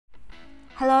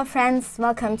Hello friends,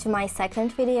 welcome to my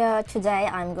second video. Today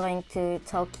I'm going to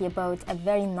talk to you about a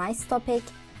very nice topic.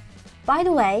 By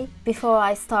the way, before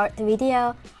I start the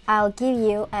video, I'll give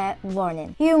you a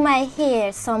warning. You may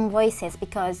hear some voices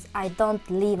because I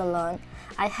don't live alone.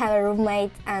 I have a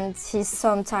roommate and she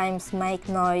sometimes makes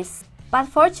noise. But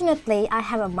fortunately, I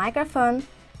have a microphone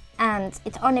and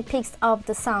it only picks up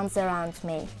the sounds around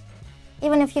me.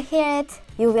 Even if you hear it,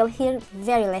 you will hear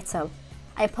very little.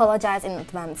 I apologize in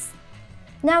advance.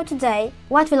 Now today,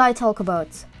 what will I talk about?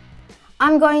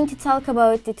 I'm going to talk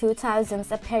about the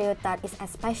 2000s, a period that is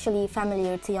especially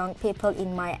familiar to young people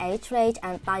in my age range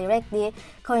and directly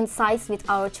coincides with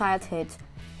our childhood.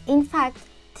 In fact,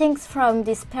 things from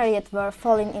this period were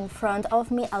falling in front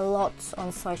of me a lot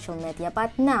on social media,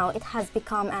 but now it has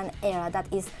become an era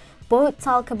that is both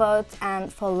talked about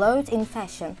and followed in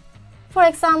fashion. For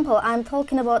example, I'm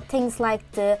talking about things like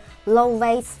the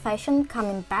low-waist fashion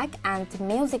coming back and the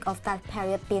music of that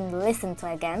period being listened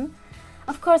to again.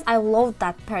 Of course, I loved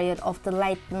that period of the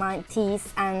late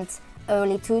 90s and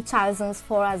early 2000s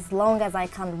for as long as I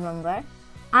can remember.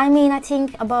 I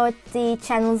think about the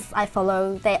channels I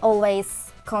follow, they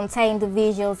always contain the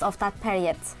visuals of that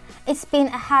period. It's been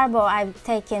a harbor I've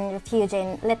taken refuge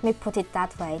in, let me put it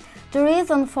that way. The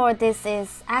reason for this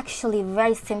is actually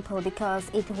very simple because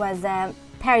it was a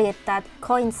period that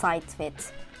coincides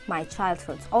with my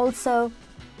childhood. Also,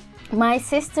 my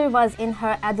sister was in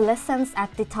her adolescence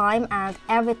at the time and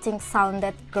everything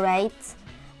sounded great.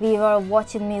 We were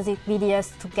watching music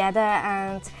videos together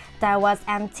and there was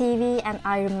MTV and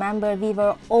I remember we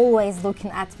were always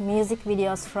looking at music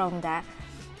videos from there.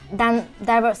 Then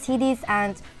there were CDs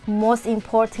and most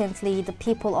importantly the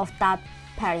people of that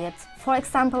period. For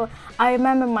example, I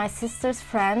remember my sister's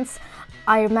friends,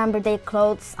 I remember their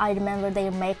clothes, I remember their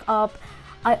makeup.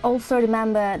 I also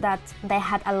remember that they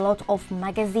had a lot of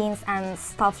magazines and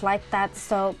stuff like that,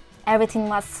 so everything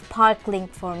was sparkling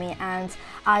for me and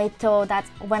I thought that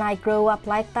when I grow up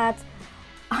like that,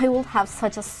 I will have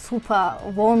such a super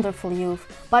wonderful youth.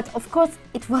 But of course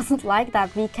it wasn't like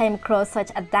that. We came across such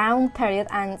a down period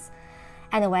and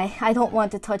anyway, I don't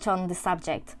want to touch on the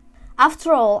subject.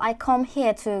 After all, I come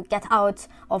here to get out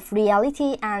of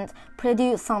reality and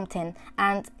produce something.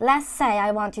 And let's say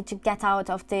I wanted to get out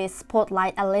of the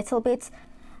spotlight a little bit,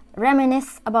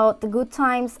 reminisce about the good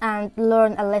times and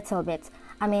learn a little bit.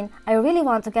 I really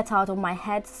want to get out of my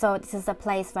head, so this is a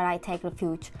place where I take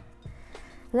refuge.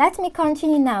 Let me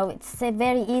continue now. It's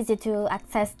very easy to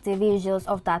access the visuals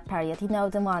of that period, you know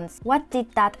the ones. What did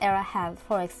that era have?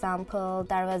 For example,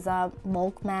 there was a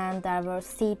Walkman, there were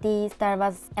CDs, there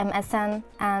was MSN,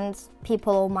 and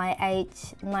people of my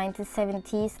age,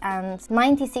 1970s and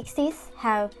 1960s,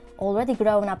 have already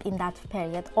grown up in that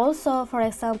period. Also, for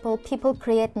example, people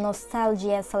create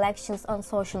nostalgia selections on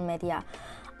social media.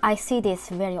 I see this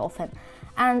very often.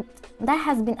 And there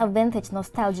has been a vintage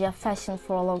nostalgia fashion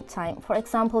for a long time. For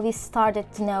example, we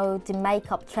started to know the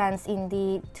makeup trends in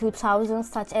the 2000s,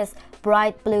 such as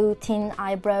bright blue, thin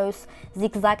eyebrows,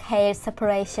 zigzag hair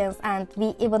separations, and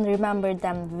we even remember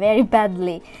them very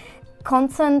badly.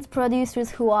 Content producers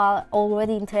who are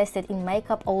already interested in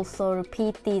makeup also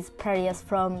repeat these periods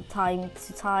from time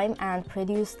to time and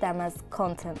produce them as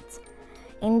content.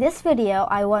 In this video,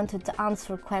 I wanted to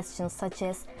answer questions such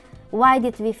as: why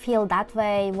did we feel that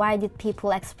way? Why did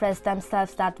people express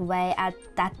themselves that way at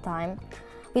that time?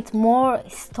 With more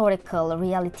historical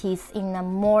realities in a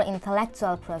more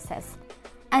intellectual process.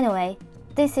 Anyway,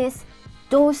 this is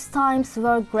 "Those times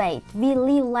were great. We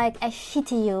live like a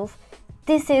shitty youth."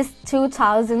 This is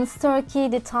 2000s Turkey,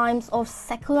 the times of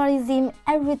secularism,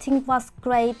 everything was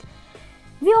great.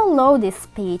 We all know this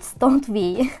speech, don't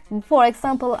we? For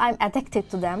example, I'm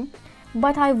addicted to them.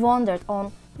 But I wondered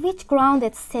on which ground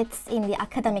it sits in the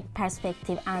academic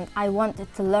perspective, and I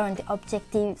wanted to learn the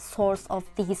objective source of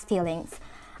these feelings.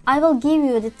 I will give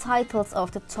you the titles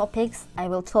of the topics I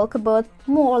will talk about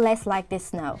more or less like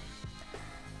this now.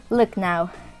 Look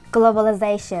now: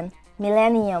 globalization,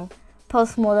 millennium,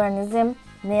 postmodernism,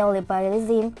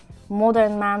 neoliberalism,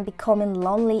 modern man becoming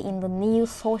lonely in the new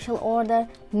social order,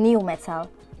 new metal.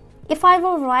 If I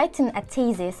were writing a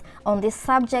thesis on this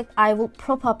subject, I would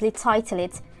probably title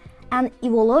it "An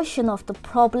Evolution of the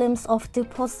Problems of the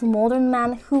Postmodern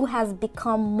Man Who Has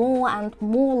Become More and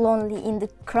More Lonely in the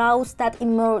Crowds That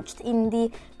Emerged in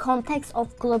the Context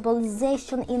of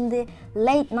Globalization in the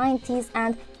Late 90s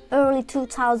and Early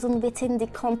 2000s within the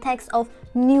context of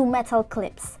New Metal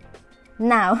Clips."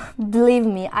 Now, believe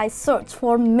me, I searched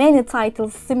for many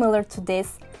titles similar to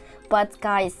this, but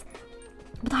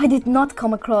I did not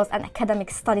come across an academic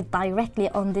study directly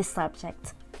on this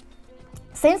subject.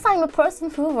 Since I'm a person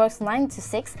who works 9 to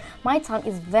 6, my time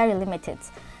is very limited.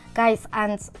 Guys,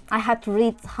 and I had to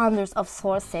read hundreds of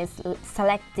sources,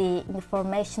 select the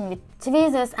information with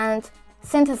tweezers and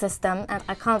synthesis them, and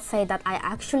I can't say that I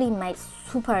actually made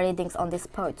super readings on this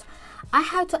point. I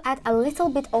had to add a little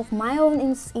bit of my own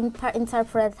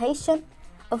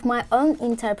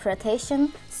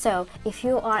interpretation. So if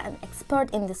you are an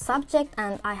expert in the subject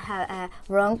and I have a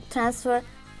wrong transfer,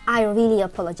 I really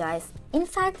apologize. In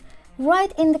fact,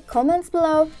 write in the comments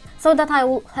below so that I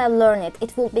will learn it.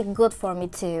 It will be good for me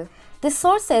too. The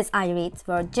sources I read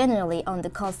were generally on the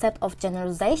concept of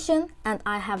generalization, and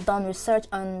I have done research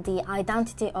on the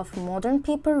identity of modern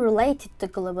people related to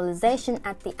globalization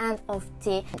at the end of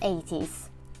the 80s.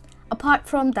 Apart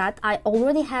from that, I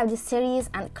already have the series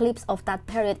and clips of that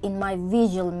period in my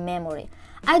visual memory.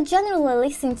 I generally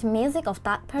listen to music of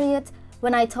that period.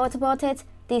 When I thought about it,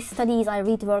 these studies I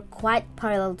read were quite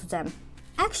parallel to them.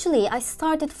 Actually, I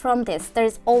started from this. There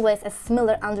is always a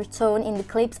similar undertone in the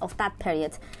clips of that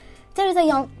period. There is a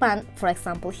young man, for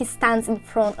example, he stands in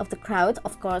front of the crowd.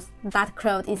 Of course, that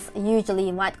crowd is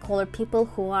usually white-collar people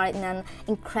who are in an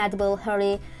incredible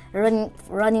hurry,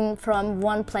 running from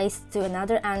one place to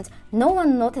another, and no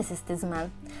one notices this man.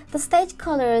 The stage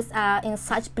colors are in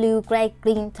such blue, grey,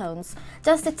 green tones.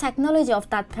 Just the technology of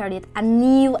that period, a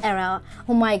new era.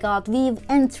 Oh my god, we've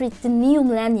entered the new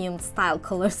millennium style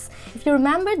colors. If you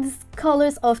remember, the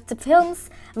colors of the films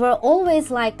were always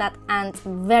like that and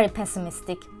very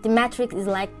pessimistic. The Matrix is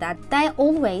like that. They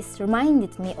always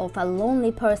reminded me of a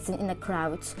lonely person in a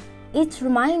crowd. It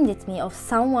reminded me of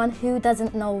someone who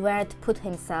doesn't know where to put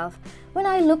himself. When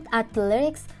I looked at the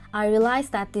lyrics, I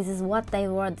realized that this is what they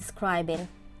were describing.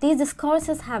 These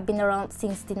discourses have been around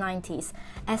since the 90s,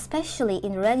 especially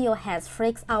in Radiohead's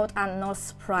Freaks Out and No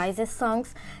Surprises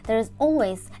songs. There is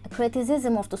always a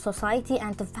criticism of the society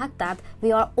and the fact that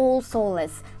we are all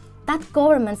soulless, that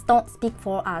governments don't speak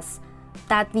for us,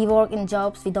 that we work in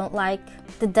jobs we don't like,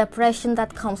 the depression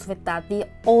that comes with that. We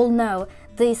all know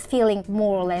this feeling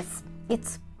more or less.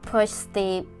 It pushes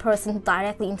the person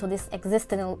directly into this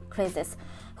existential crisis.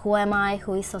 Who am I?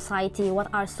 Who is society?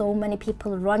 What are so many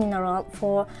people running around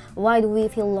for? Why do we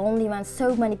feel lonely when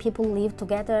so many people live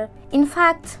together? In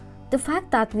fact, the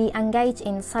fact that we engage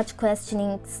in such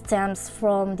questioning stems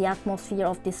from the atmosphere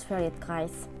of this period,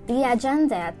 guys. The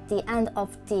agenda at the end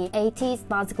of the 80s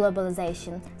was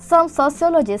globalization. Some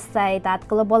sociologists say that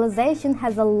globalization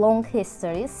has a long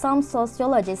history. Some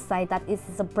sociologists say that it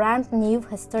is a brand new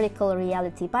historical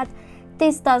reality, but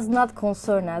this does not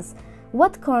concern us.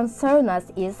 What concerns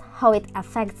us is how it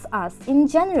affects us. In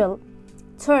general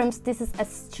terms, this is a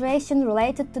situation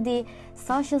related to the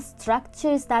social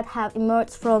structures that have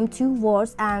emerged from two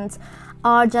wars and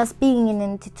are just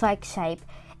beginning to take shape.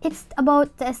 It's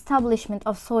about the establishment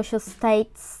of social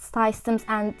state systems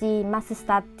and the masses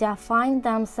that define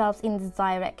themselves in this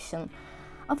direction.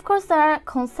 Of course, there are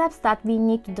concepts that we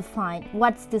need to define.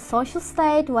 What's the social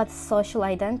state? What's social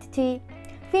identity?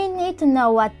 We need to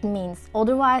know what it means,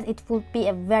 otherwise it would be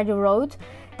a very rote.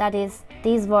 That is,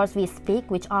 these words we speak,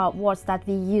 which are words that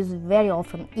we use very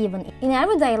often, even in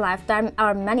everyday life. There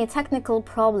are many technical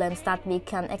problems that we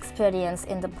can experience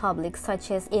in the public, such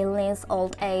as illness,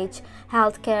 old age,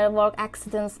 healthcare, work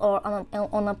accidents, or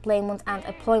unemployment and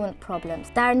employment problems.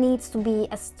 There needs to be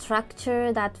a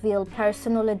structure that will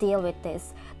personally deal with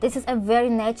this. This is a very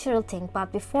natural thing,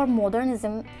 but before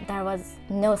modernism, there was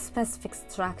no specific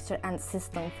structure and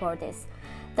system for this.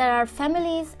 There are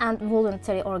families and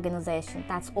voluntary organizations,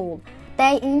 that's all.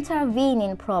 They intervene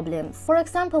in problems. For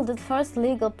example, the first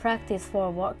legal practice for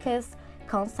workers,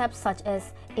 concepts such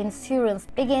as insurance,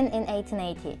 began in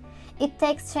 1880. It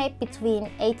takes shape between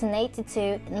 1880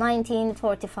 to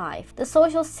 1945. The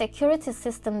social security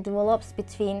system develops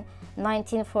between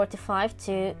 1945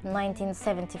 to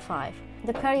 1975.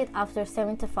 The period after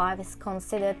 75 is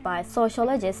considered by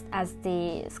sociologists as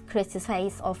the crisis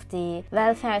phase of the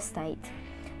welfare state.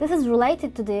 This is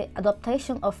related to the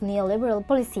adoption of neoliberal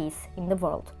policies in the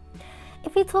world.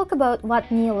 If we talk about what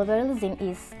neoliberalism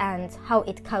is and how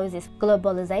it causes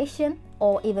globalization,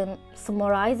 or even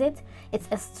summarize it, it's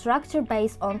a structure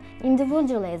based on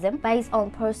individualism, based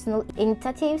on personal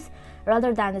initiatives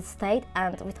rather than the state,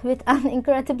 and with an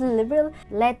incredibly liberal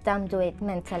let them do it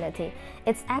mentality.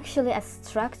 It's actually a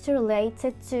structure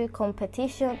related to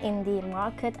competition in the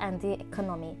market and the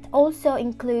economy. It also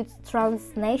includes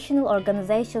transnational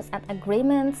organizations and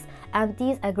agreements, and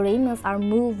these agreements are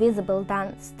more visible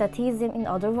than statism. In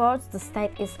other words, the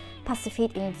state is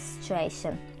pacific in the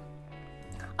situation.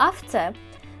 After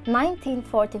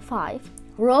 1945,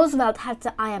 Roosevelt had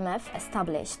the IMF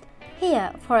established.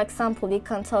 Here, for example, we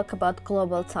can talk about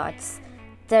global thoughts.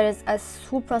 there is a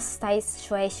supra-state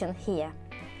situation here.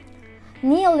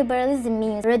 Neoliberalism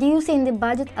means reducing the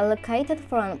budget allocated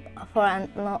for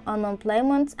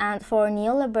unemployment, and for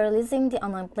neoliberalism the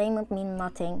unemployment means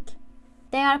nothing.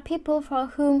 There are people for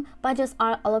whom budgets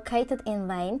are allocated in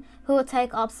vain, who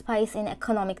take up space in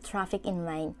economic traffic in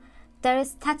vain. There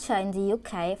is Thatcher in the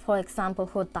UK, for example,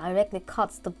 who directly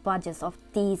cuts the budgets of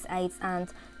these aids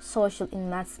and social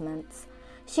investments.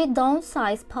 She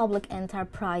downsizes public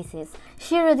enterprises.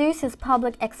 She reduces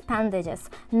public expenditures.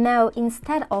 Now,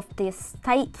 instead of this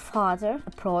state-father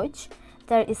approach,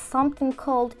 there is something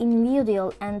called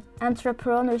individual and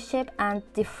entrepreneurship and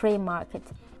the free market.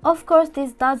 Of course,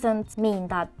 this doesn't mean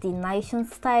that the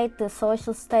nation-state, the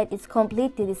social state, is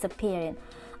completely disappearing.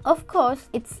 Of course,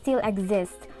 it still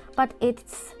exists, but it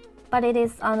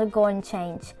is undergoing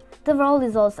change. The world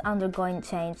is also undergoing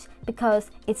change because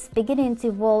it's beginning to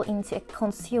evolve into a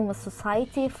consumer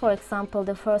society. For example,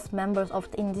 the first members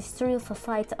of the industrial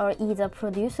society are either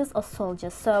producers or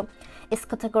soldiers, so it's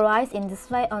categorized in this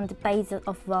way on the basis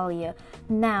of value.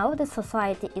 Now the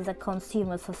society is a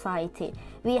consumer society.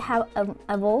 We have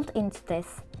evolved into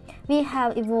this. We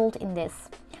have evolved in this.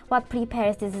 What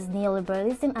prepares this is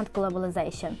neoliberalism and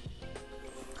globalization.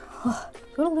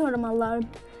 Yoruluyorum Allah'ım.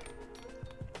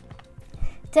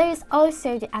 There is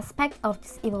also the aspect of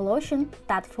this evolution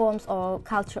that forms our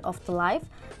culture of the life,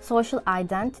 social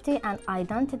identity and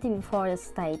identity before the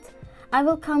state. I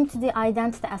will come to the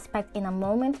identity aspect in a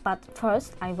moment, but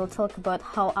first I will talk about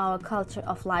how our culture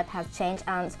of life has changed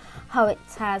and how it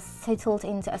has settled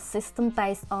into a system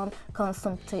based on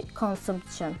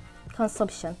consumption.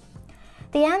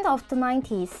 The end of the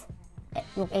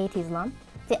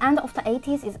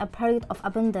 80s is a period of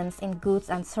abundance in goods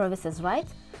and services, right?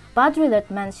 Baudrillard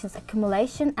mentions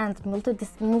accumulation and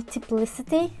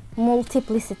multiplicity.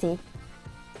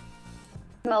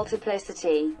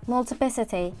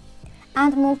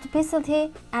 And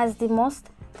multiplicity as the most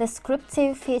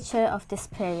descriptive feature of this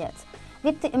period.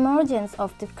 With the emergence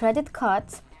of the credit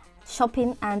cards,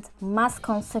 shopping and mass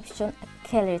consumption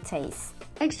accelerates.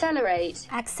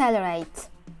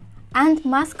 And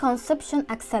mass consumption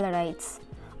accelerates.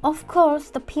 Of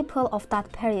course, the people of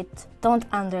that period don't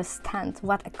understand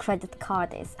what a credit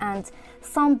card is, and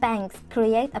some banks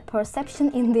create a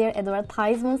perception in their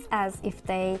advertisements as if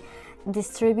they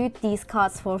distribute these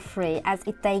cards for free, as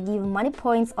if they give money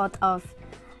points out of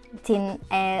thin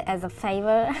air as a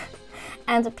favor,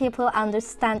 and people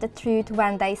understand the truth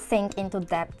when they sink into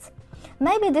debt.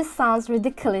 Maybe this sounds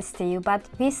ridiculous to you, but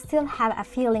we still have a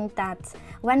feeling that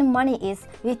when money is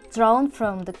withdrawn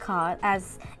from the card,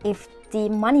 as if the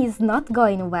money is not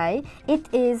going away, it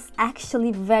is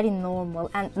actually very normal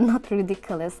and not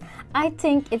ridiculous. I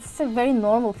think it's very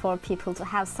normal for people to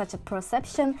have such a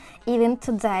perception. Even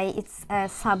today, it's a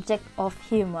subject of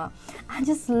humor. I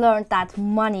just learned that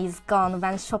money is gone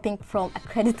when shopping from a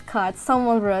credit card.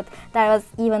 Someone wrote, there was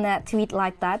even a tweet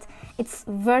like that. It's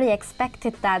very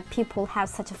expected that people have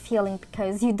such a feeling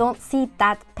because you don't see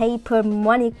that paper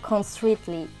money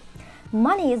constantly.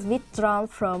 Money is withdrawn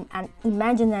from an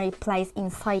imaginary place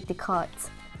inside the cards.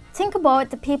 Think about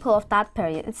the people of that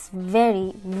period. It's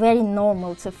very, very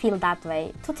normal to feel that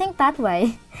way, to think that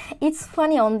way. It's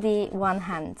funny on the one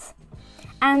hand.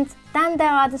 And then there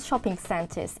are the shopping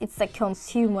centers. It's a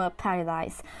consumer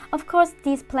paradise. Of course,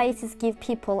 these places give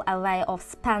people a way of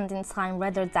spending time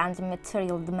rather than the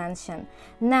material dimension.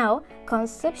 Now,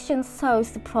 consumption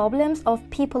solves the problems of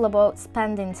people about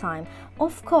spending time.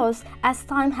 Of course, as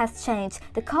time has changed,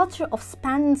 the culture of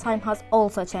spending time has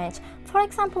also changed. For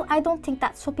example, I don't think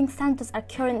that shopping centers are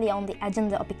currently on the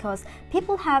agenda because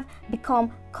people have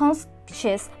become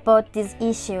conscious about this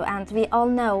issue, and we all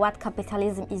know what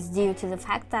capitalism is due to the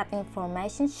fact that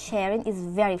information sharing is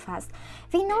very fast.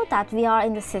 We know that we are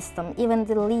in the system, even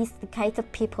the least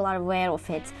educated people are aware of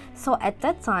it. So at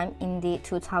that time, in the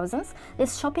 2000s,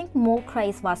 this shopping mall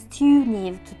craze was too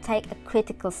new to take a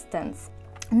critical stance.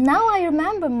 Now I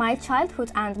remember my childhood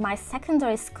and my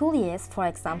secondary school years, for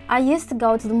example. I used to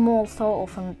go to the mall so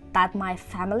often that my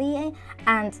family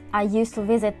and I used to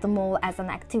visit the mall as an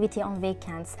activity on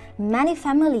weekends. Many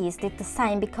families did the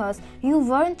same because you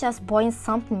weren't just buying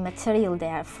something material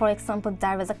there. For example,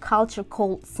 there was a culture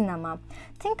called cinema.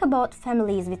 Think about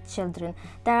families with children.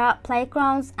 There are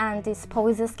playgrounds and the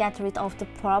spouses get rid of the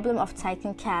problem of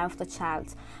taking care of the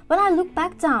child. When I look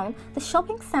back down, the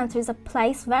shopping center is a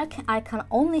place where I can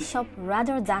only shop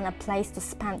rather than a place to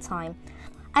spend time.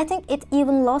 I think it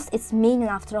even lost its meaning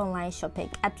after online shopping.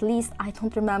 At least I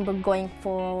don't remember going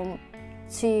for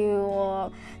 2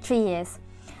 or 3 years.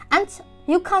 And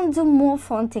You can do more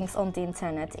fun things on the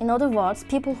internet. In other words,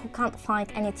 people who can't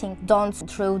find anything don't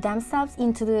throw themselves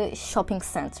into the shopping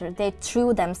center. They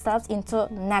threw themselves into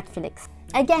Netflix.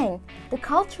 Again, the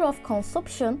culture of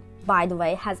consumption, by the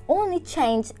way, has only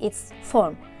changed its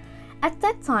form. At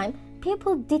that time,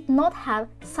 people did not have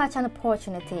such an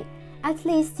opportunity. At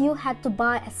least you had to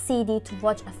buy a CD to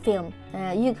watch a film.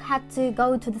 You had to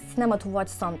go to the cinema to watch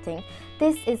something.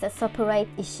 This is a separate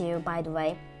issue, by the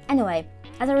way. Anyway,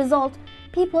 as a result,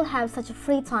 people have such a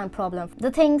free time problem.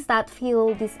 The things that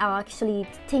fuel this are actually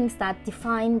things that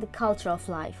define the culture of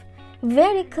life.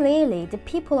 Very clearly, the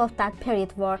people of that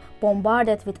period were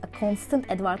bombarded with a constant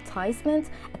advertisement,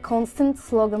 a constant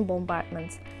slogan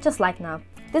bombardment, just like now.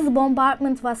 This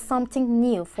bombardment was something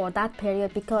new for that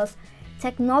period because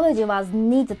technology was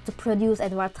needed to produce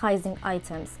advertising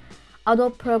items.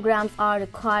 Adobe programs are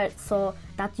required so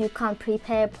that you can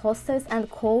prepare posters and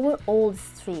cover all the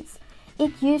streets.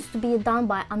 It used to be done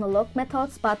by analog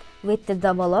methods, but with the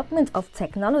development of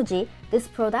technology, this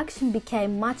production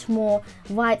became much more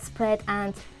widespread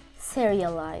and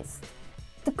serialized.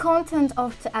 The content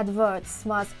of the adverts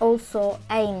was also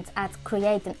aimed at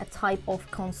creating a type of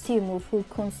consumer who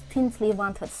constantly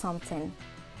wanted something.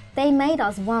 They made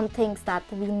us want things that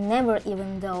we never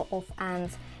even thought of and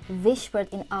whispered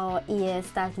in our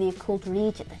ears that we could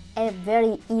reach it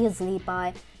very easily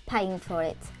by paying for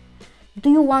it. Do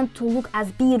you want to look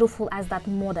as beautiful as that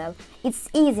model? It's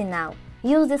easy now.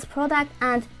 Use this product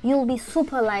and you'll be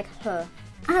super like her.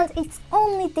 And it's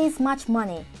only this much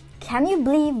money. Can you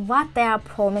believe what they are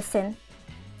promising?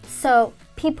 So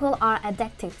people are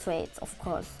addicted to it, of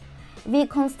course. We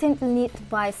constantly need to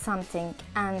buy something,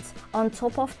 and on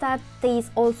top of that,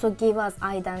 these also give us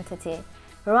identity.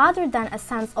 Rather than a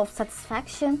sense of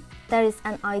satisfaction, there is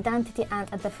an identity and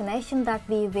a definition that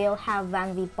we will have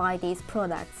when we buy these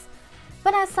products.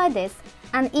 When I say this,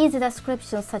 an easy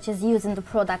description such as using the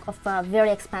product of a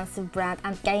very expensive brand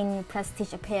and gaining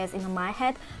prestige appears in my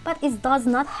head, but it does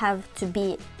not have to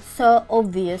be so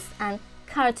obvious and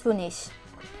cartoonish.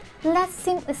 Let's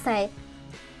simply say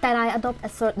that I adopt a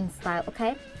certain style,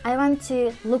 okay? I want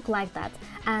to look like that,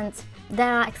 and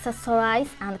there are accessories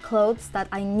and clothes that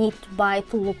I need to buy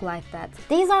to look like that.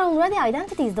 These are already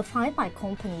identities defined by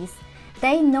companies.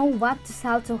 They know what to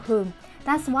sell to whom.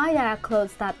 That's why there are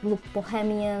clothes that look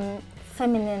bohemian,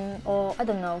 feminine, or I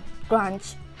don't know,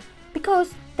 grunge.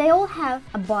 Because they all have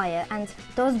a buyer, and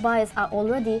those buyers are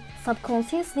already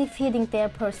subconsciously feeding their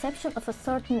perception of a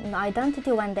certain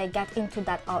identity when they get into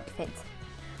that outfit.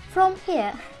 From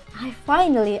here, I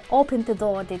finally opened the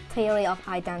door to the theory of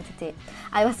identity.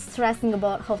 I was stressing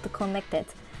about how to connect it.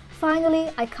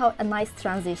 Finally, I caught a nice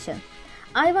transition.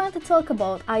 I want to talk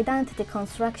about identity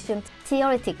construction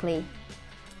theoretically.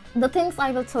 The things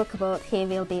I will talk about here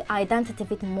will be identity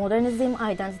with modernism,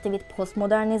 identity with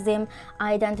postmodernism,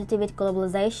 identity with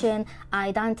globalization,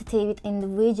 identity with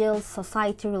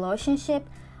individual-society relationship,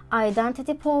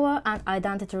 identity power, and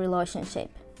identity relationship.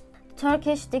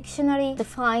 Turkish dictionary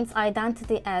defines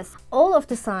identity as all of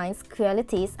the signs,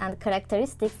 qualities, and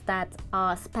characteristics that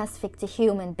are specific to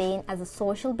human being as a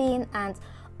social being and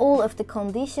all of the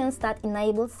conditions that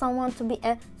enable someone to be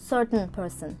a certain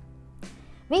person.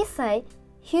 We say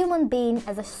human being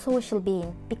as a social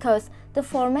being because the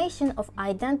formation of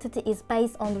identity is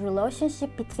based on the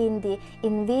relationship between the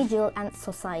individual and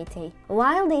society.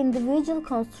 While the individual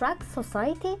constructs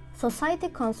society, society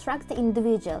constructs the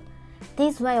individual.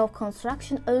 This way of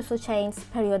construction also changes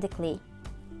periodically.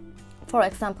 For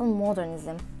example,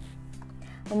 modernism.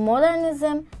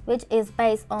 Modernism, which is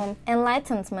based on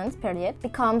Enlightenment period,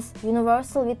 becomes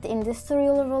universal with the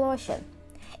Industrial Revolution.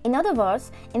 In other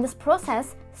words, in this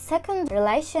process, second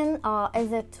relations are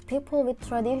added to people with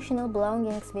traditional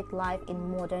belongings with life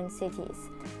in modern cities.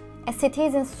 A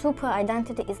citizen's super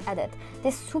identity is added.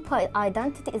 This super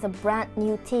identity is a brand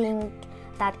new thing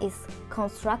that is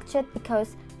constructed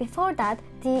because before that,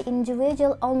 the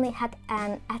individual only had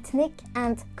an ethnic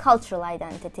and cultural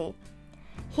identity.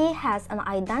 He has an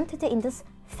identity in this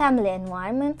family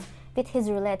environment with his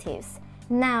relatives.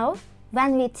 Now,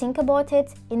 when we think about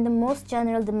it in the most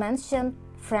general dimension,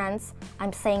 friends,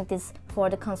 I'm saying this for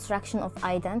the construction of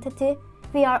identity,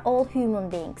 we are all human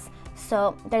beings.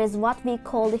 So there is what we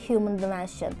call the human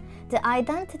dimension, the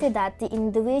identity that the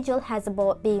individual has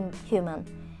about being human.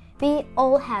 We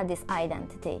all have this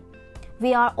identity.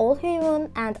 We are all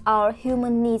human and our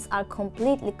human needs are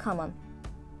completely common.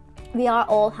 We are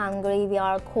all hungry, we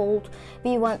are cold,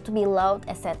 we want to be loved,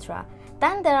 etc.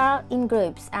 Then there are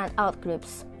in-groups and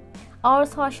out-groups. Our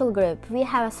social group. We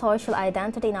have a social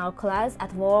identity in our class,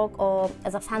 at work, or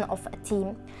as a fan of a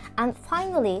team. And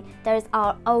finally, there is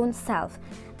our own self,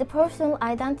 the personal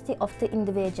identity of the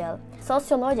individual.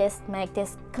 Sociologists make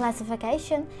this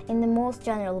classification in the most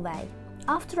general way.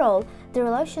 After all, the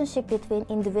relationship between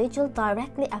individuals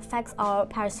directly affects our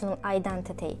personal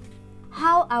identity.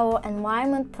 How our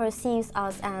environment perceives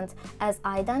us, and as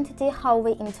identity, how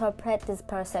we interpret this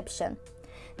perception.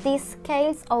 These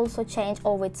scales also change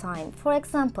over time. For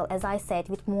example, as I said,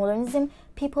 with modernism,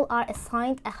 people are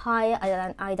assigned a higher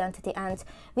identity, and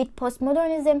with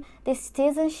postmodernism, the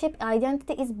citizenship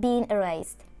identity is being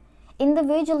erased.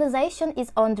 Individualization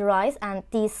is on the rise, and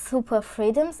these super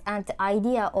freedoms and the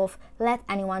idea of let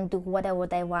anyone do whatever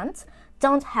they want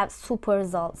don't have super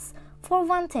results. For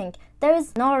one thing, there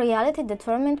is no reality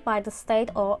determined by the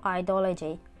state or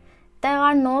ideology. There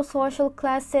are no social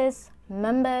classes,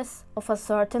 members of a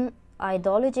certain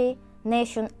ideology,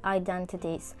 nation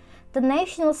identities. The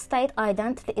national state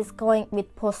identity is going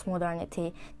with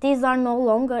postmodernity. These are no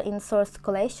longer in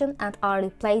circulation and are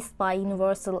replaced by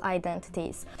universal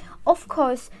identities. Of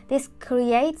course, this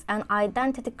creates an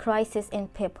identity crisis in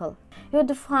people. You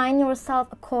define yourself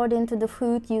according to the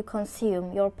food you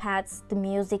consume, your pets, the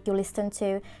music you listen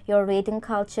to, your reading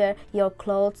culture, your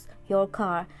clothes, your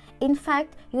car. In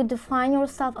fact, you define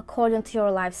yourself according to your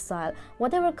lifestyle.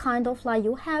 Whatever kind of life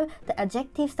you have, the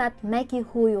adjectives that make you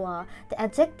who you are, the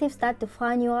adjectives that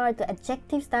define you are, the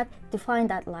adjectives that define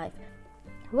that life.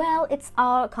 Well, it's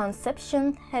our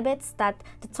consumption habits that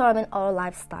determine our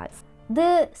lifestyles.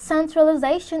 The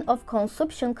centralization of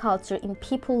consumption culture in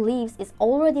people's lives is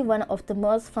already one of the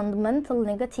most fundamental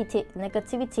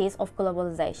negativities of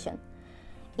globalization.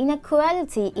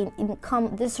 Inequality in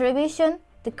income distribution,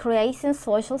 the creation of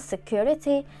social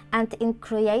security, and the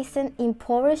increasing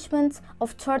impoverishment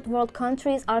of third world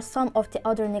countries are some of the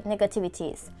other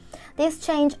negativities. This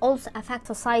change also affects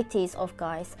societies of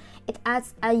guys. It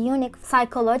adds a unique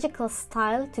psychological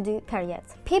style to the period.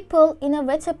 People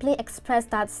inevitably express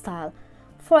that style.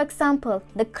 For example,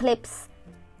 the clips,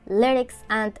 lyrics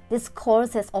and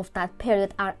discourses of that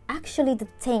period are actually the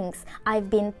things I've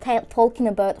been talking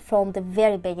about from the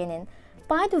very beginning.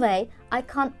 By the way, I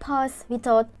can't pass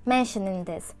without mentioning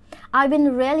this. I've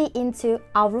been really into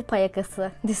Avrupa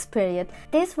Yakası this period.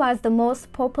 This was the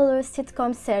most popular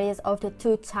sitcom series of the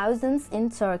 2000s in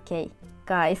Turkey.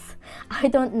 Guys, I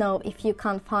don't know if you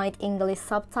can find English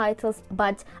subtitles,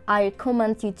 but I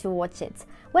recommend you to watch it.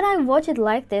 When I watch it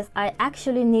like this, I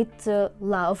actually need to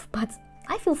laugh, but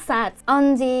I feel sad.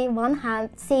 On the one hand,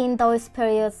 seeing those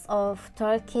periods of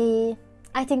Turkey,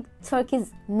 I think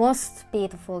Turkey's most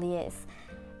beautiful years.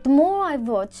 The more I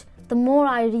watch, the more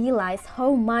I realize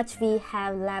how much we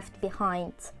have left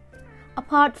behind.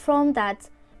 Apart from that,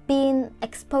 being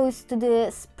exposed to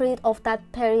the spirit of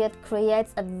that period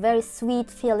creates a very sweet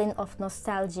feeling of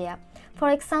nostalgia. For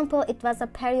example, it was a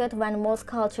period when most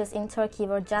cultures in Turkey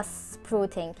were just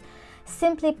sprouting.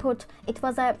 Simply put, it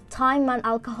was a time when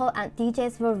alcohol and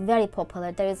DJs were very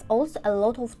popular. There is also a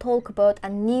lot of talk about a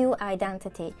new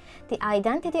identity, the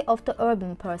identity of the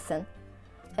urban person.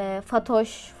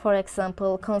 Fatosh, for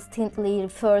example, constantly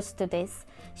refers to this.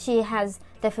 She has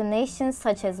definitions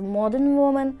such as modern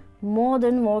woman,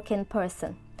 modern working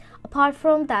person. Apart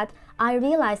from that, I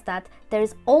realized that there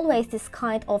is always this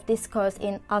kind of discourse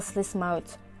in Asli's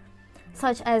mouth,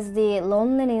 such as the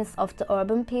loneliness of the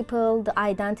urban people, the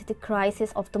identity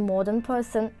crisis of the modern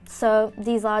person. So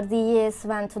these are the years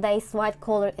when today's white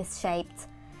collar is shaped.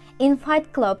 In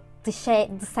Fight Club, the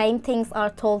same things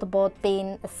are told about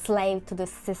being a slave to the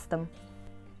system.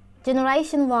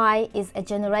 Generation Y is a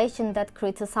generation that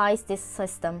criticizes this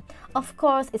system. Of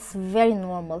course, it's very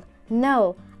normal.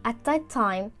 No, at that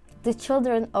time, the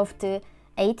children of the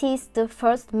 80s, the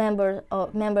first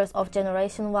members of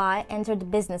Generation Y entered the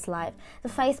business life. The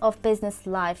face of business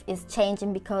life is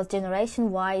changing because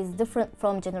Generation Y is different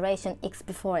from Generation X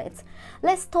before it.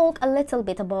 Let's talk a little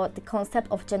bit about the concept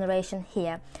of generation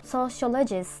here.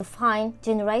 Sociologists define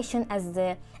generation as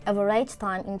the average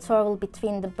time interval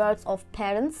between the births of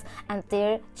parents and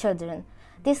their children.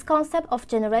 This concept of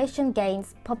generation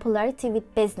gains popularity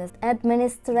with business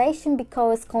administration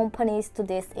because companies do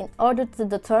this in order to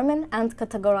determine and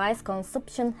categorize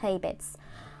consumption habits.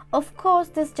 Of course,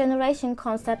 this generation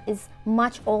concept is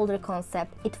much older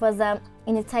concept. It was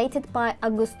initiated by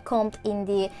Auguste Comte in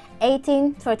the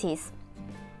 1830s.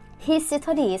 His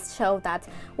studies show that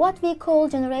what we call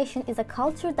generation is a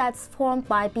culture that's formed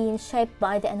by being shaped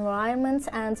by the environment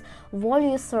and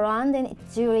values surrounding it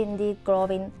during the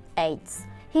growing age.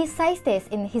 He says this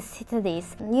in his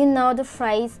studies. You know the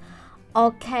phrase,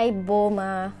 "Okay,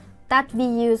 boomer," that we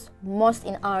use most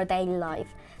in our daily life.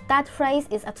 That phrase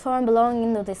is a term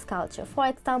belonging to this culture. For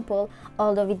example,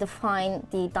 although we define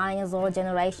the dinosaur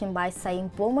generation by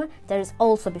saying boomer, there is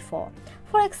also before.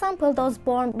 For example, those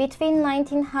born between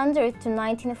 1900 to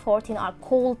 1914 are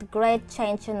called the Great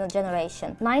Change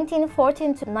Generation.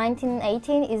 1914 to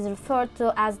 1918 is referred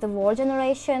to as the War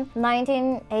Generation,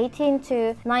 1918 to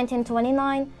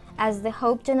 1929 as the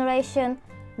Hope Generation,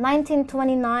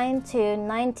 1929 to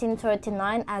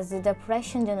 1939 as the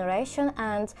Depression Generation,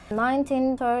 and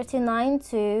 1939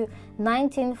 to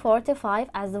 1945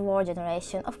 as the War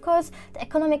Generation. Of course, the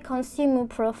economic consumer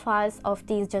profiles of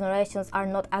these generations are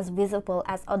not as visible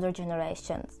as other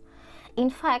generations. In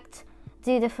fact,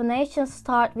 the definitions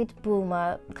start with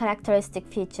boomer characteristic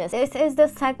features. This is the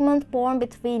segment born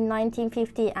between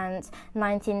 1950 and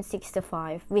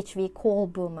 1965, which we call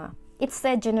boomer. It's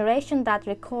a generation that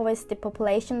recovers the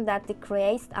population that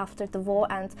decreased after the war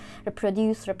and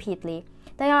reproduce repeatedly.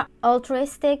 They are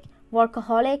altruistic,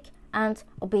 workaholic, and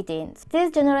obedient.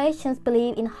 These generations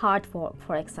believe in hard work,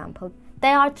 for example. They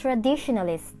are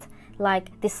traditionalists,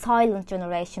 like the silent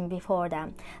generation before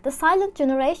them. The silent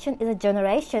generation is a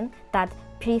generation that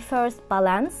prefers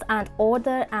balance and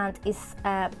order and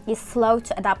is slow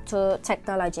to adapt to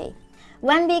technology.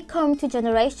 When we come to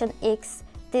Generation X,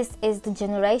 this is the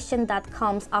generation that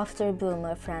comes after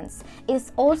boomer, friends.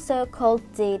 It's also called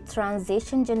the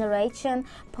transition generation,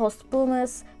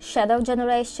 post-boomers, shadow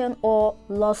generation, or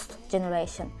lost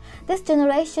generation. This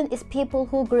generation is people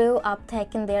who grew up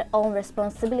taking their own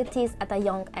responsibilities at a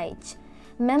young age.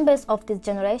 Members of this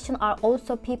generation are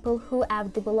also people who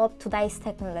have developed today's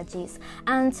technologies.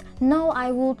 And now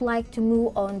I would like to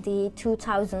move on the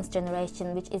 2000s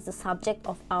generation, which is the subject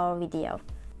of our video.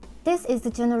 This is the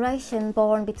generation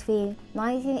born between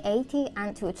 1980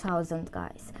 and 2000,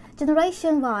 guys.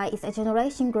 Generation Y is a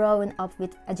generation growing up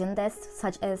with agendas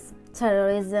such as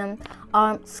terrorism,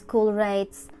 armed school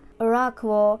raids, Iraq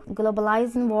war,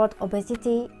 globalizing world,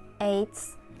 obesity,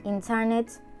 AIDS,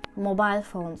 internet, mobile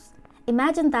phones.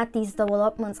 Imagine that these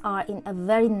developments are in a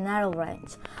very narrow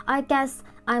range. I guess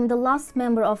I'm the last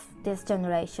member of this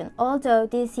generation, although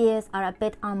these years are a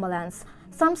bit unbalanced.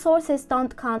 Some sources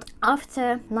don't count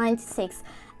after 96.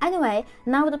 Anyway,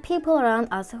 now the people around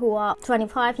us who are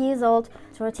 25 years old,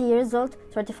 30 years old,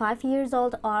 35 years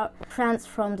old are friends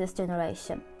from this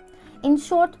generation. In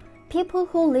short, people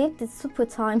who lived the super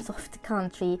times of the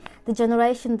country, the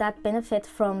generation that benefit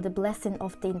from the blessing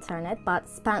of the internet but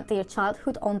spent their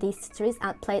childhood on these streets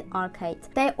and played arcade.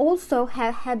 They also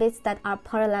have habits that are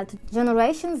parallel to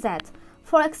Generation Z.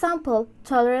 For example,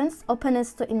 tolerance,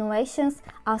 openness to innovations,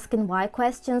 asking why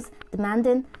questions,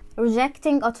 demanding,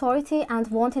 rejecting authority, and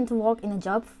wanting to work in a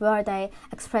job where they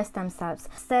express themselves.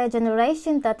 It's a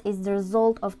generation that is the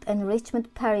result of the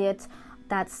enrichment period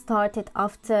that started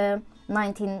after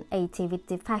 1980 with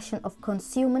the fashion of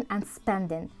consuming and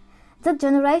spending. The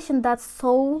generation that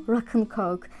saw rock and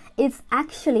coke is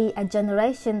actually a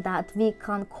generation that we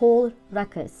can call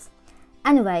rockers.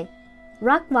 Anyway,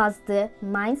 rock was the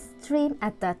mainstream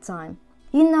at that time.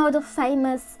 You know the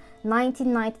famous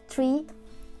 1993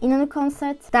 in a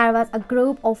concert? There was a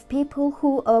group of people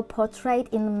who are portrayed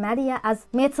in the media as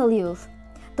metal youth.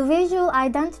 The visual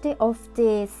identity of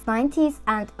the 90s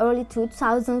and early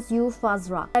 2000s youth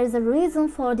was rock. There is a reason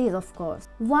for this, of course.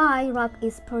 Why rock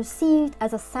is perceived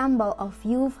as a symbol of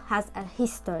youth has a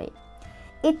history.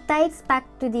 It dates back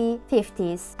to the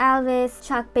 50s, Elvis,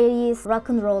 Chuck Berry's rock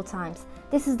and roll times.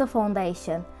 This is the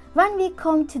foundation. When we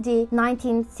come to the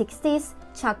 1960s,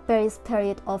 Chuck Berry's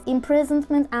period of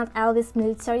imprisonment and Elvis'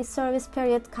 military service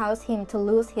period caused him to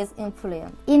lose his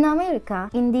influence. In America,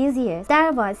 in these years,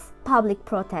 there was public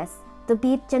protests, the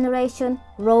Beat Generation,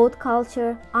 road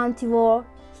culture, anti-war,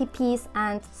 hippies,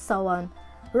 and so on.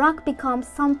 Rock becomes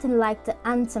something like the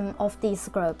anthem of these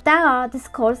groups. There are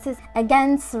discourses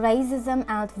against racism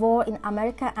and war in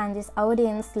America, and this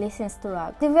audience listens to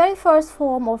rock. The very first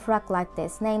form of rock like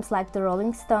this, names like the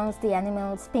Rolling Stones, the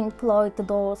Animals, Pink Floyd, the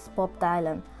Doors, Bob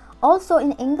Dylan. Also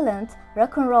in England,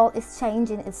 rock and roll is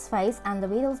changing its face, and the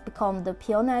Beatles become the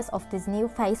pioneers of this new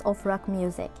phase of rock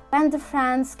music. When the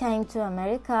Friends came to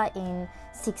America in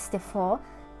 '64,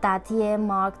 that year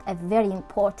marked a very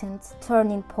important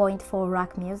turning point for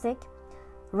rock music.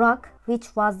 Rock,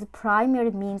 which was the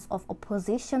primary means of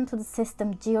opposition to the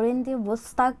system during the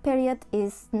Woodstock period,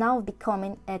 is now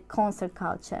becoming a concert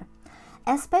culture.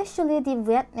 Especially the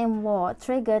Vietnam War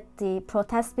triggered the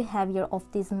protest behavior of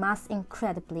this mass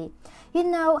incredibly. You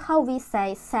know how we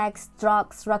say sex,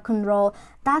 drugs, rock and roll,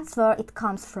 that's where it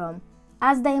comes from.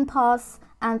 As they pass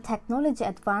and technology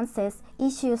advances,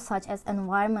 issues such as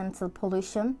environmental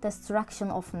pollution, destruction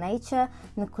of nature,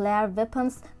 nuclear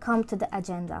weapons come to the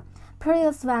agenda.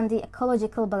 periods when the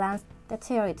ecological balance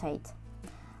deteriorates.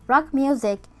 Rock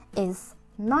music is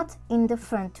not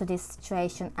indifferent to this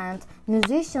situation, and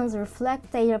musicians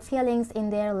reflect their feelings in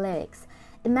their lyrics.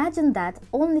 Imagine that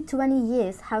only 20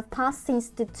 years have passed since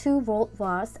the two world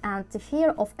wars, and the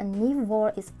fear of a new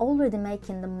war is already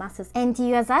making the masses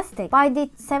enthusiastic. By the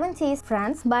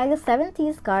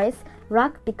 70s, guys,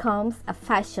 rock becomes a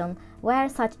fashion where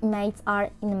such images are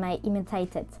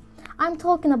imitated. I'm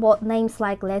talking about names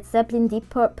like Led Zeppelin, Deep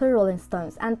Purple, Rolling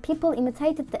Stones, and people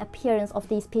imitated the appearance of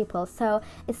these people, so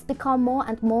it's become more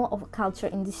and more of a culture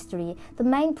industry. The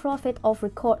main profit of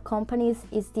record companies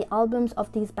is the albums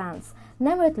of these bands.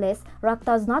 Nevertheless, rock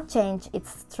does not change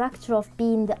its structure of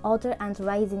being the other and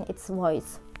raising its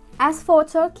voice. As for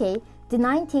Turkey, the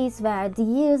 90s were the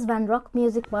years when rock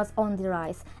music was on the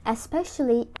rise,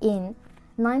 especially in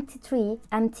 1993,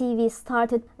 MTV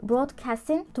started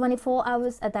broadcasting 24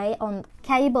 hours a day on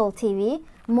cable TV.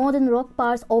 Modern rock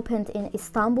bars opened in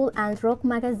Istanbul and rock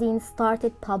magazines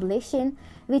started publishing,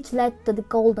 which led to the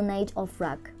golden age of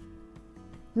rock.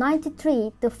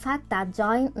 93, the fact that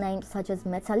giant names such as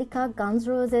Metallica, Guns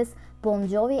N' Roses, Bon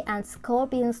Jovi and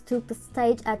Scorpions took the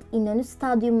stage at Inönü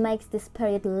Stadium makes this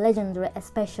period legendary,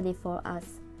 especially for us.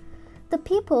 The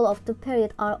people of the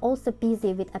period are also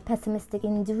busy with a pessimistic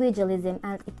individualism,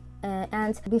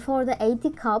 and before the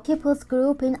 80 Cup, people's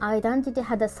grouping identity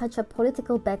had such a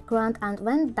political background, and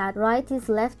when that righties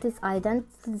leftist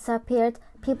identity disappeared,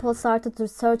 people started to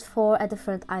search for a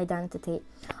different identity.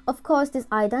 Of course, this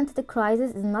identity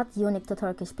crisis is not unique to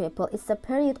Turkish people. It's a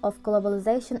period of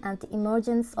globalization and the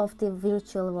emergence of the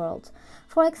virtual world.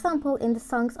 For example, in the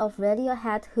songs of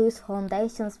Radiohead, whose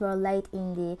foundations were laid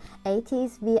in the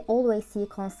 80s, we always see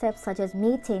concepts such as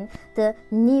meeting, the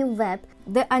new web,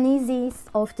 the uneasiness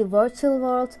of the virtual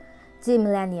world, the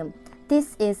millennium.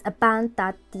 This is a band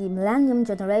that the millennium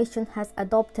generation has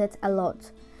adopted a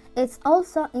lot. It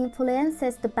also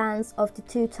influences the bands of the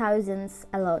 2000s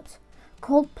a lot.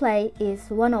 Coldplay is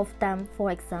one of them, for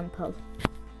example.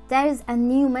 There is a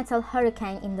new metal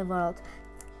hurricane in the world.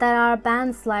 There are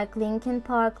bands like Linkin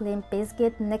Park, Limp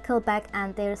Bizkit, Nickelback,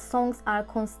 and their songs are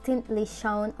constantly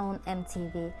shown on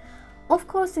MTV. Of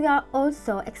course, we are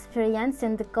also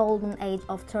experiencing the golden age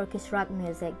of Turkish rock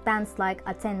music. Bands like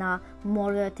Athena,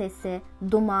 Mor ve Ötesi,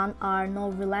 Duman are now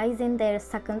releasing their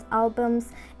second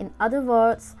albums, in other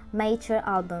words, mature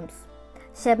albums.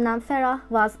 Şebnem Ferah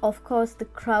was of course the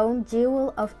crown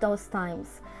jewel of those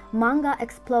times. Manga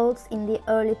explodes in the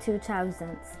early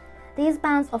 2000s. These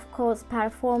bands of course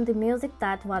performed the music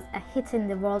that was a hit in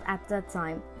the world at that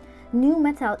time. Nu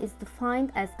metal is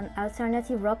defined as an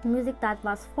alternative rock music that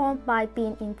was formed by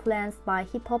being influenced by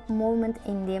hip-hop movement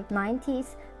in the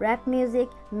 90s, rap music,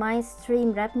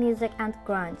 mainstream rap music and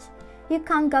grunge. You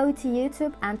can go to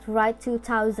YouTube and write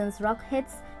 2000s rock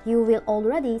hits, you will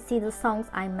already see the songs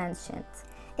I mentioned.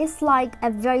 It's like a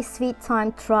very sweet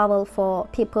time travel for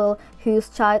people whose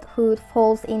childhood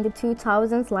falls in the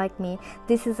 2000s like me.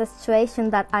 This is a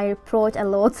situation that I reproach a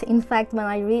lot. In fact, when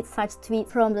I read such tweets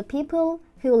from the people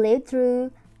who lived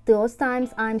through those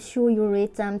times, I'm sure you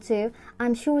read them too.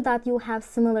 I'm sure that you have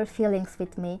similar feelings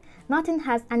with me. Nothing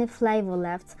has any flavor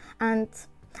left, and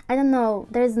I don't know,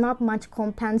 there is not much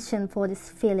compassion for this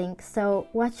feeling. So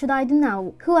what should I do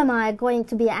now? Who am I going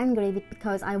to be angry with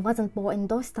because I wasn't born in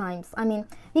those times? I mean,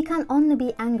 we can only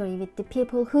be angry with the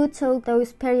people who took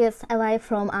those periods away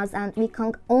from us, and we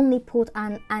can only put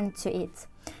an end to it.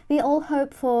 We all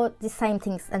hope for the same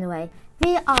things anyway.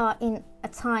 We are in a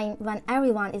time when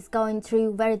everyone is going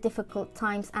through very difficult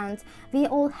times, and we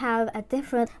all have a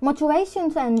different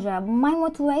motivation to enjoy. My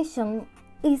motivation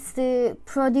is to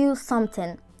produce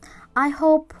something. I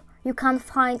hope you can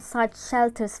find such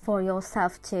shelters for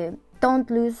yourself too. Don't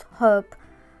lose hope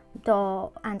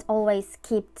though, and always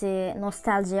keep the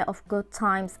nostalgia of good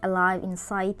times alive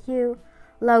inside you.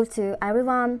 Love to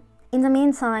everyone. In the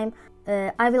meantime,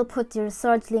 I will put the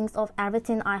research links of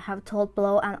everything I have told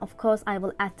below, and of course I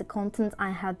will add the content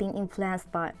I have been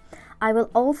influenced by. I will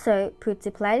also put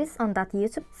the playlist on that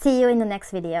YouTube. See you in the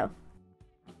next video.